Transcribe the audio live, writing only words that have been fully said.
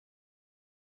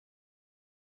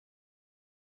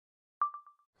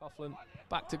Coughlin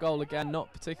back to goal again,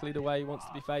 not particularly the way he wants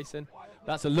to be facing.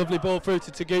 That's a lovely ball through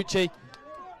to Taguchi.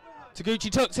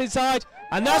 Taguchi tucks inside,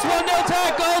 and that's 1-0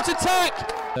 tag, goal to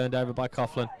Tech! Turned over by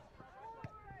Coughlin.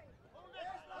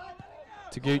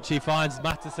 Taguchi finds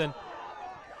Matteson.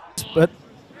 But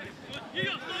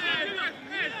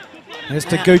there's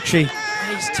Taguchi.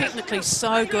 He's technically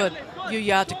so good,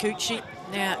 Yuya Taguchi.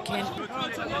 Now can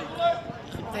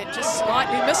that just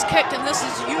slightly miskicked, and this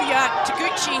is Yuya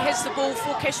Taguchi has the ball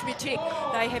for Kashmir Tech.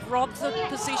 They have robbed the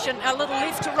possession a little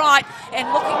left to right and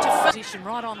looking to position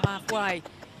right on halfway.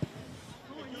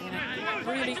 And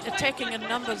really attacking in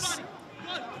numbers.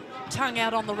 Tongue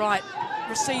out on the right,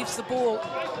 receives the ball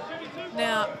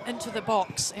now into the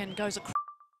box and goes across.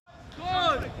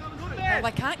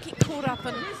 They can't get caught up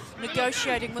in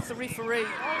negotiating with the referee.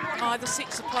 Either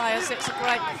sets of players, that's a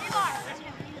great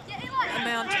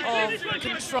amount of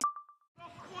control.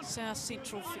 South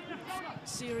Central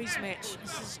Series match.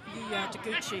 This is Yuya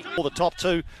Taguchi. All the top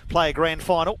two play a grand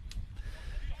final.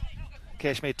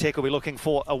 Kashmir Tech will be looking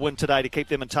for a win today to keep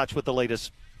them in touch with the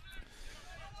leaders.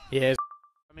 Yeah,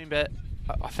 I remember,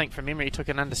 I think from memory, he took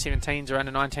an under-17s or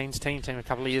under-19s team a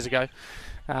couple of years ago.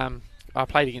 I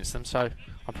played against them, so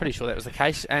I'm pretty sure that was the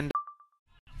case. And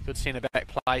good centre-back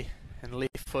play and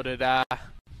left-footed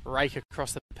rake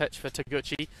across the pitch for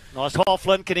Taguchi. Nice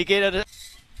Coughlin, can he get it?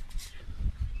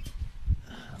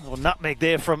 A little nutmeg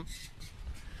there from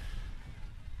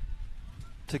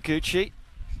Taguchi.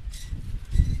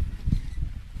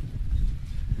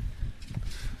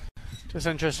 Just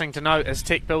interesting to note as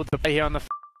Tech build the play here on the...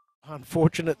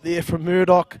 Unfortunate there from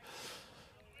Murdoch.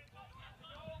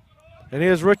 And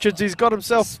here's Richards, he's got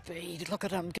himself. Speed, look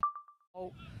at him.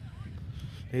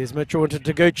 Here's Mitchell into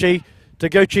Taguchi.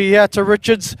 Taguchi here to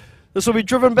Richards. This will be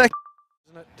driven back.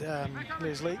 Isn't it,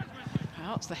 Leslie?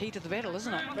 Oh, it's the heat of the battle,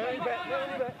 isn't it?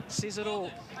 Says it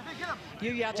all.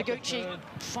 Yuya Taguchi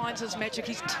finds his magic.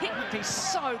 He's technically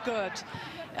so good.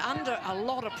 Under a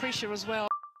lot of pressure as well.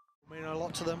 I mean a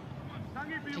lot to them.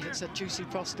 It's a juicy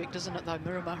prospect, isn't it, though?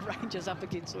 Miramar Rangers up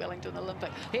against Wellington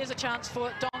Olympic. Here's a chance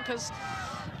for Donkers.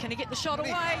 Can he get the shot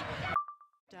away?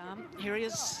 Here he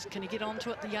is. Can he get onto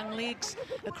it? The young legs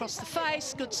across the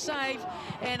face. Good save.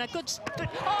 And a good oh, game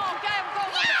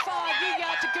goal number 5.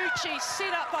 Yuya Taguchi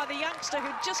set up by the youngster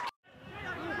who just...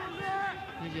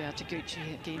 Yuya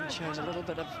Taguchi again shows a little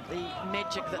bit of the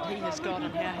magic that he has got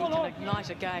and how he can ignite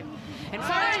a game. And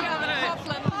finds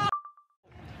Coughlin.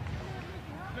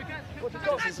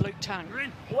 This is Luke Tongue.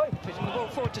 Putting the ball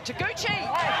forward to Taguchi.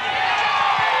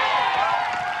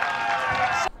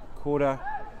 Quarter.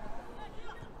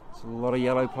 There's a lot of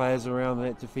yellow players around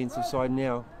that defensive side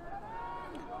now.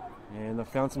 And they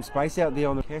found some space out there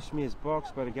on the Kashmir's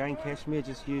box, but again Kashmir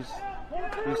just used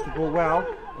the ball well.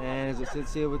 And as it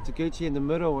sits here with Taguchi in the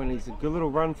middle, and he's a good little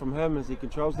run from him as he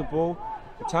controls the ball.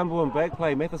 A tumble and back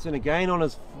play. Matteson again on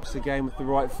his again with the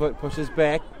right foot, pushes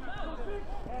back.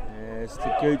 As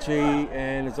Taguchi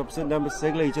and his opposite number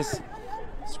Sigley just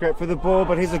scrap for the ball,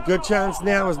 but here's a good chance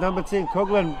now as number 10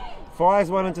 Coughlin fires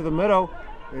one into the middle.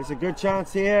 There's a good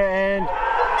chance here, and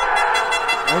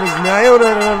he's nailed it,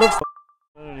 and it looks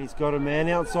like he's got a man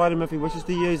outside him if he wishes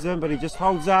to use him, but he just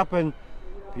holds up, and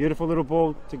beautiful little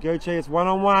ball to Taguchi. It's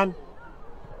 1-on-1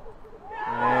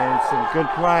 and some good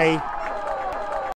play